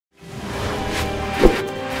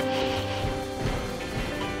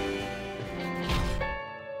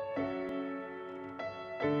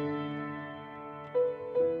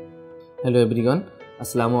Hello everyone,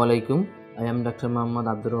 Assalamu alaikum. I am Dr.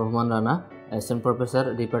 Abdur Rahman Rana, Assistant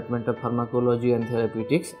Professor, Department of Pharmacology and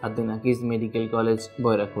Therapeutics at the Akij Medical College,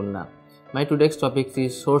 Boyra, Khulna. My today's topic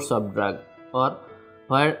is source of drug, or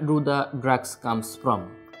where do the drugs comes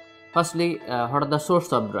from. Firstly, what are the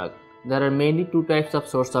source of drug? There are mainly two types of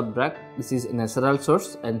source of drug. This is natural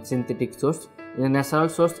source and synthetic source. In a natural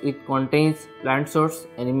source, it contains plant source,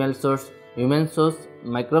 animal source, human source,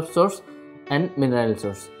 microbe source, and mineral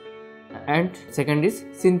source. And second is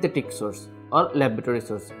synthetic source or laboratory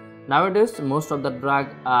source. Nowadays most of the drug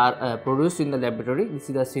are produced in the laboratory. This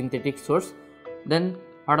is the synthetic source. Then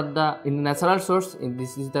what are the in the natural source?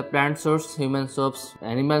 This is the plant source, human source,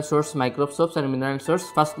 animal source, microbe source, and mineral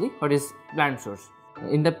source. Firstly, what is plant source?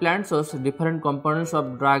 In the plant source, different components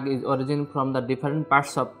of drug is origin from the different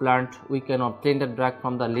parts of plant. We can obtain the drug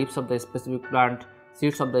from the leaves of the specific plant,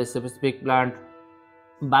 seeds of the specific plant,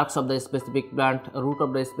 barks of the specific plant, root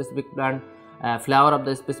of the specific plant, flower of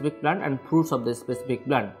the specific plant, and fruits of the specific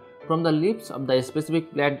plant. From the leaves of the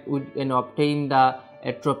specific plant, we can obtain the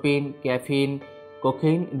atropine, caffeine,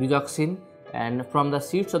 cocaine, digoxin, and from the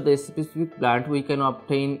seeds of the specific plant, we can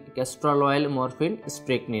obtain castor oil, morphine,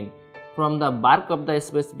 strychnine. From the bark of the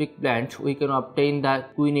specific plant, we can obtain the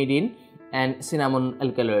quinidine and cinnamon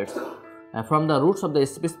alkaloids. From the roots of the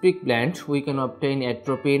specific plant, we can obtain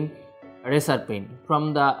atropine, reserpine.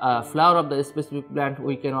 From the flower of the specific plant,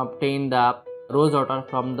 we can obtain the rose water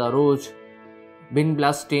from the rose,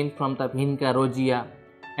 vinblastine from the vinca rosea,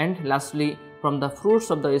 and lastly from the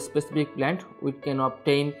fruits of the specific plant, we can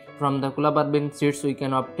obtain from the colabarbean seeds, we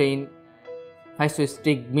can obtain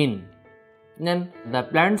physostigmine. Then the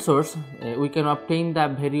plant source, we can obtain the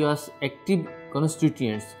various active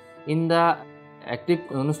constituents. In the active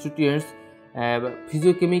constituents,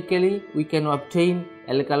 physiochemically we can obtain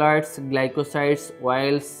alkaloids, glycosides,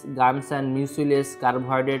 oils, gums and mucilase,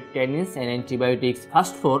 carbohydrate, tannins, and antibiotics.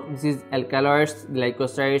 First four, this is alkaloids,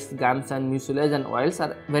 glycosides, gums and mucilase and oils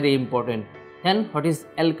are very important. Then what is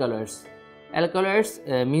alkaloids? Alkaloids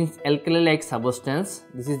means alkali-like substance.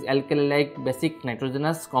 This is alkali-like basic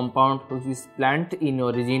nitrogenous compound which is plant in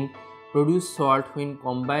origin, produce salt when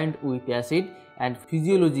combined with acid, and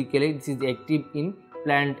physiologically this is active in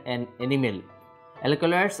plant and animal.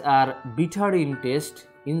 Alkaloids are bitter in taste,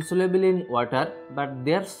 insoluble in water, but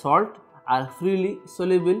their salt are freely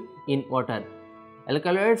soluble in water.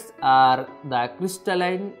 Alkaloids are the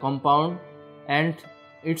crystalline compound and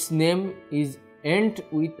its name is end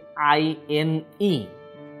with INE.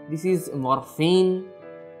 This is morphine,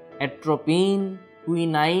 atropine,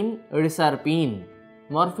 quinine, reserpine.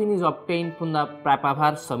 Morphine is obtained from the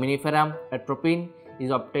Papaver somniferum, atropine is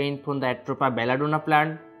obtained from the Atropa belladonna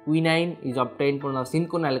plant, quinine is obtained from the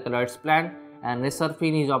cinchona alkaloids plant, and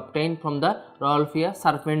reserpine is obtained from the Rauwolfia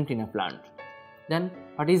serpentina plant. Then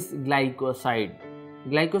what is glycoside?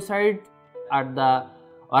 Glycosides are the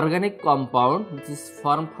organic compound which is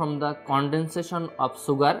formed from the condensation of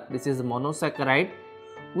sugar. This is monosaccharide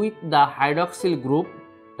with the hydroxyl group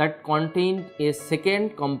that contains a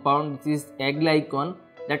second compound which is aglycone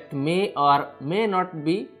that may or may not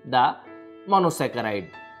be the monosaccharide.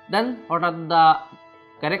 Then what are the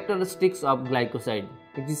characteristics of glycoside?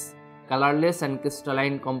 It is colorless and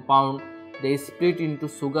crystalline compound. They split into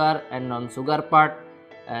sugar and non-sugar part.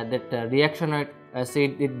 That reaction at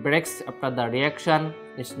acid, it breaks after the reaction.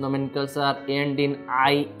 Its nomenclature end in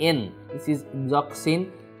IN. This is exoxin,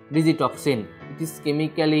 digitoxin. It is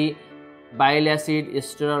chemically bile acid,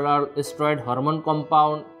 steroid hormone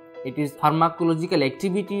compound. It is pharmacological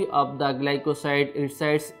activity of the glycoside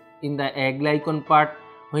resides in the aglycone part.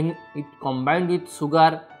 When it combined with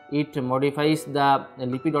sugar, it modifies the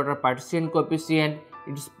lipid water partition coefficient.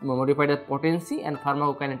 It is modified the potency and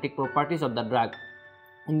pharmacokinetic properties of the drug.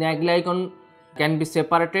 In the aglycone can be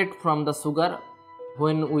separated from the sugar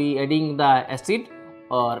when we adding the acid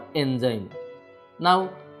or enzyme.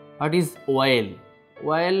 Now what is oil?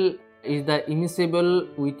 Oil is the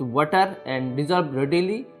immiscible with water and dissolved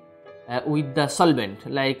readily with the solvent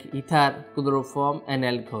like ether, chloroform and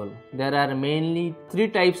alcohol. There are mainly three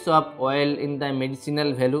types of oil in the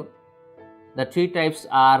medicinal value. The three types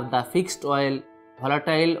are the fixed oil,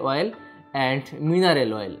 volatile oil and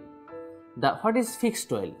mineral oil. What is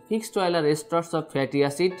fixed oil? Fixed oil are esters of fatty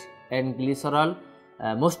acid and glycerol.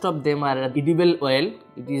 Most of them are edible oil.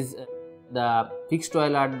 It is the fixed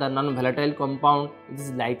oil are the non-volatile compound. It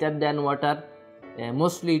is lighter than water.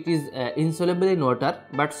 Mostly it is insoluble in water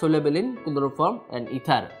but soluble in chloroform and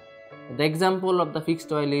ether. The example of the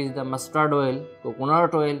fixed oil is the mustard oil,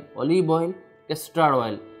 coconut oil, olive oil, castor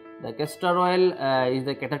oil. The castor oil is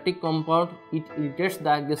the catalytic compound. It irritates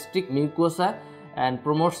the gastric mucosa and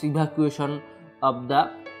promotes evacuation of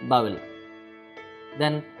the bowel.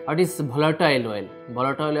 Then what is volatile oil?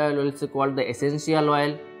 Volatile oil is called the essential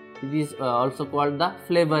oil. It is also called the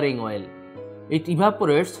flavoring oil. It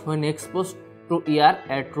evaporates when exposed to air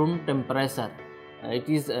at room temperature. It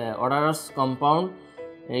is odorous compound.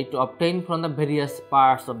 It obtained from the various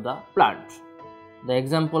parts of the plant. The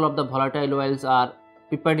example of the volatile oils are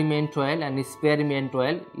peppermint oil and spearmint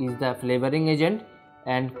oil is the flavoring agent,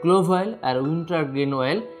 and clove oil or wintergreen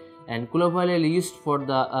oil, and clove oil is used for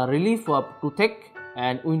the relief of toothache,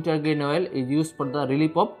 and wintergreen oil is used for the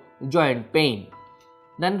relief of joint pain.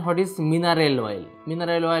 Then what is mineral oil?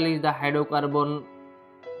 Mineral oil is the hydrocarbon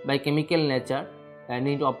by chemical nature and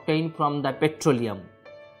it obtained from the petroleum.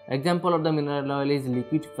 Example of the mineral oil is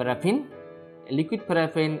liquid paraffin. Liquid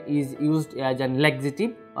paraffin is used as an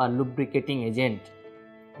laxative or lubricating agent.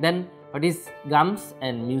 Then what is gums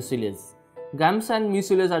and mucilage? Gums and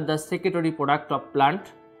mucilage are the secretory product of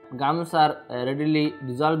plant. Gums are readily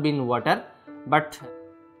dissolved in water, but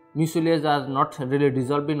mucilage are not really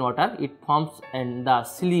dissolved in water. It forms in the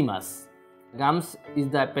silly mass. Gums is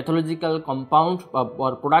the pathological compound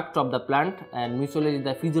or product of the plant, and mucilage is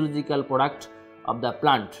the physiological product of the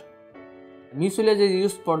plant. Mucilage is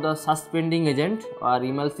used for the suspending agent or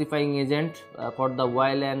emulsifying agent for the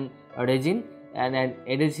oil and resin, and an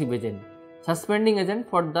adhesive agent. Suspending agent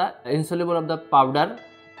for the insoluble of the powder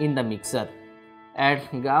in the mixer, and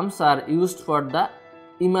gums are used for the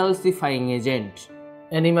emulsifying agent.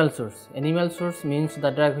 Animal source. Animal source means the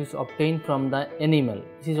drug is obtained from the animal.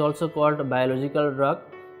 This is also called a biological drug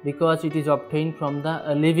because it is obtained from the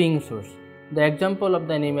living source. The example of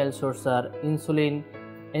the animal source are insulin,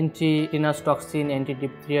 anti-tetanus toxin,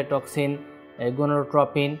 anti-diphtheria toxin,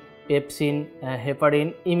 gonadotropin, pepsin,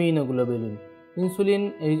 heparin, immunoglobulin.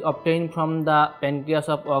 Insulin is obtained from the pancreas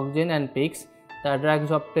of oxen and pigs. The drug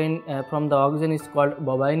is obtained from the oxen is called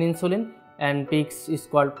bovine insulin, and pigs is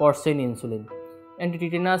called porcine insulin.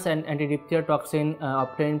 Anti-tetanus and anti-diphtheria toxin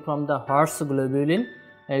obtained from the horse globulin.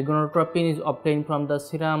 Gonadotropin is obtained from the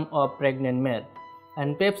serum of pregnant mare,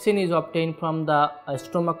 and pepsin is obtained from the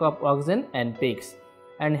stomach of oxen and pigs,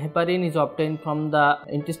 and heparin is obtained from the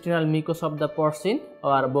intestinal mucus of the porcine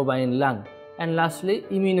or bovine lung. And lastly,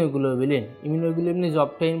 immunoglobulin. Immunoglobulin is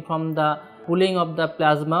obtained from the pooling of the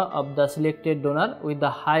plasma of the selected donor with the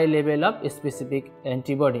high level of a specific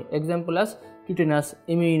antibody. Example as tetanus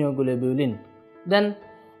immunoglobulin. Then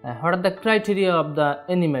what are the criteria of the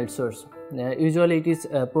animal source? Usually it is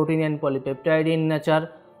protein and polypeptide in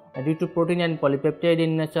nature. Due to protein and polypeptide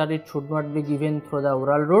in nature, it should not be given through the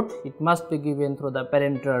oral route, it must be given through the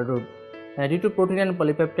parenteral route. Due to protein and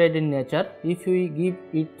polypeptide in nature, if we give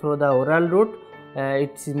it through the oral route,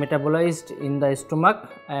 it is metabolized in the stomach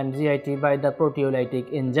and GIT by the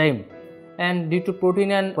proteolytic enzyme. And due to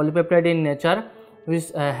protein and polypeptide in nature,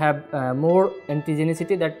 which have more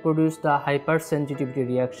antigenicity that produce the hypersensitivity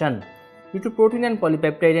reaction. Due to protein and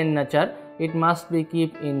polypeptide in nature, it must be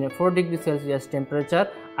kept in 4 degrees Celsius temperature,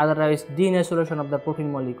 otherwise denaturation of the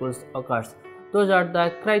protein molecules occurs. Those are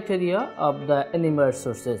the criteria of the animal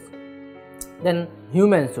sources. Then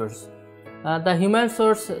human source. The human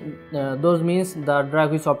source, those means the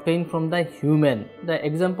drug is obtained from the human. The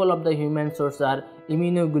example of the human source are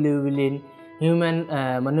immunoglobulin, human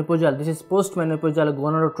menopausal, this is post-menopausal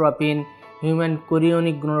gonadotropin, human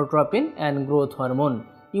chorionic gonadotropin, and growth hormone.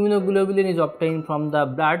 Immunoglobulin is obtained from the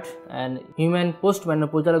blood, and human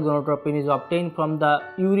post-menopausal gonadotropin is obtained from the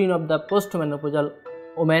urine of the post-menopausal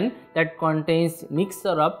woman that contains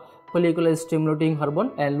mixture of follicular stimulating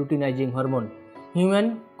hormone and luteinizing hormone.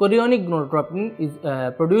 Human chorionic gonadotropin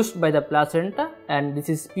is produced by the placenta, and this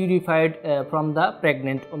is purified from the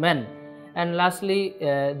pregnant woman. And lastly,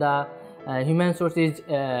 the human source is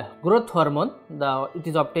growth hormone. It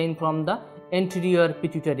is obtained from the anterior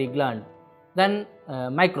pituitary gland. Then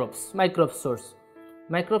microbes source.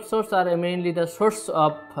 Microbe source are mainly the source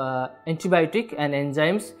of antibiotic and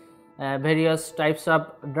enzymes. Various types of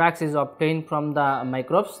drugs is obtained from the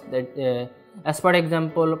microbes. That as for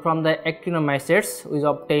example, from the actinomycetes we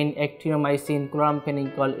obtain actinomycin,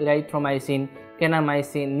 chloramphenicol, erythromycin,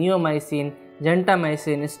 kanamycin, neomycin,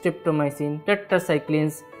 gentamicin, streptomycin,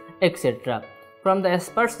 tetracyclines, etc. From the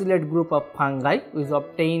aspergillate group of fungi we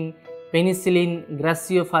obtain penicillin,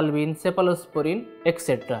 graciofulvin, cephalosporin,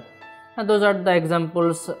 etc. Those are the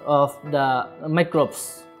examples of the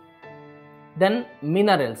microbes. Then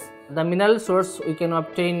minerals. The mineral source we can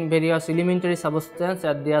obtain various elementary substances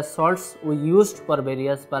and their salts we used for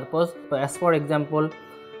various purpose. As for example,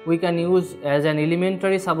 we can use as an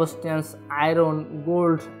elementary substance iron,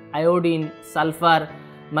 gold, iodine, sulfur,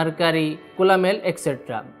 mercury, colamel,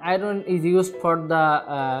 etc. Iron is used for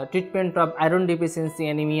the treatment of iron deficiency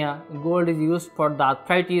anemia. Gold is used for the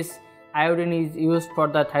arthritis. iodine is used for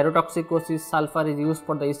the thyrotoxicosis, sulfur is used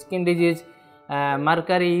for the skin disease,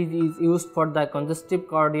 mercury is used for the congestive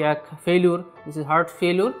cardiac failure, this is heart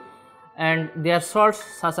failure, and their salts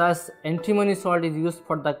such as antimony salt is used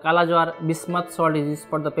for the kala jar, bismuth salt is used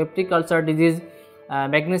for the peptic ulcer disease,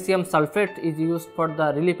 magnesium sulfate is used for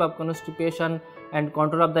the relief of constipation and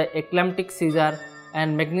control of the eclamptic seizure,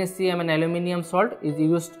 and magnesium and aluminium salt is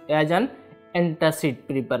used as an antacid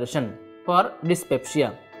preparation for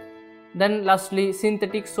dyspepsia. Then lastly,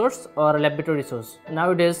 synthetic source or laboratory source.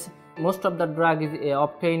 Nowadays most of the drug is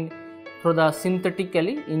obtained through the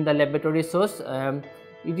synthetically in the laboratory source.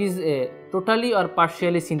 It is totally or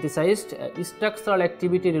partially synthesized. Structural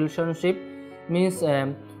activity relationship means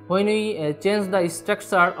when we change the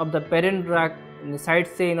structure of the parent drug side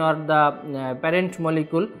chain or the parent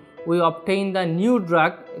molecule, we obtain the new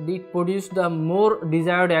drug. It produces the more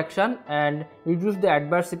desired action and reduce the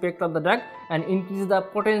adverse effect of the drug and increase the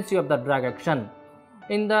potency of the drug action.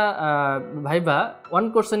 In the Viva,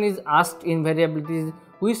 one question is asked invariably: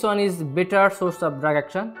 which one is better source of drug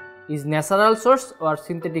action, is natural source or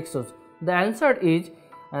synthetic source? The answer is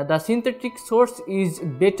the synthetic source is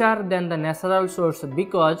better than the natural source,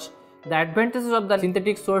 because the advantages of the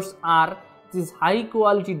synthetic source are: it is high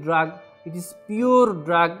quality drug, it is pure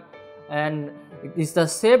drug, and it is the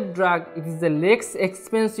safe drug, it is the less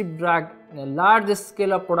expensive drug, a large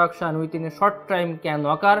scale of production within a short time can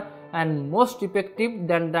occur, and most effective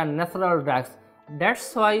than the natural drugs.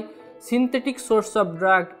 That's why synthetic source of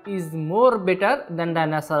drug is more better than the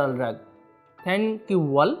natural drug. Thank you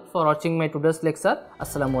all for watching my today's lecture.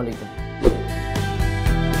 Assalamu alaikum.